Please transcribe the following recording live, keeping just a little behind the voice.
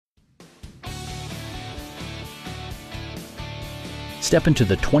Step into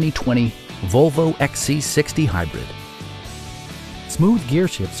the 2020 Volvo XC60 Hybrid. Smooth gear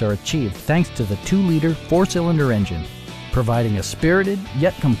shifts are achieved thanks to the 2-liter 4-cylinder engine, providing a spirited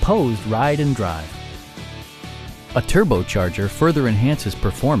yet composed ride and drive. A turbocharger further enhances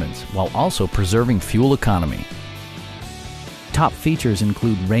performance while also preserving fuel economy. Top features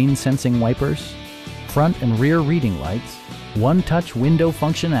include rain-sensing wipers, front and rear reading lights, one-touch window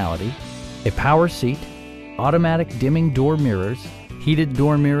functionality, a power seat, automatic dimming door mirrors, heated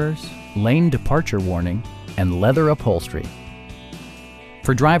door mirrors, lane departure warning, and leather upholstery.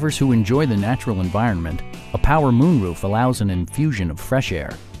 For drivers who enjoy the natural environment, a power moonroof allows an infusion of fresh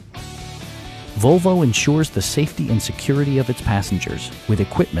air. Volvo ensures the safety and security of its passengers with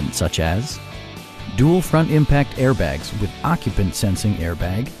equipment such as dual front impact airbags with occupant sensing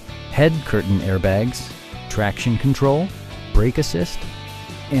airbag, head curtain airbags, traction control, brake assist,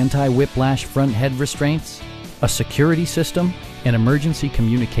 anti-whiplash front head restraints, a security system, an emergency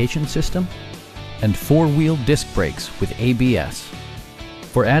communication system, and 4-wheel disc brakes with ABS.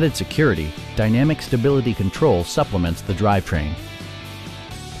 For added security, dynamic stability control supplements the drivetrain.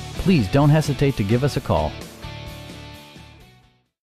 Please don't hesitate to give us a call.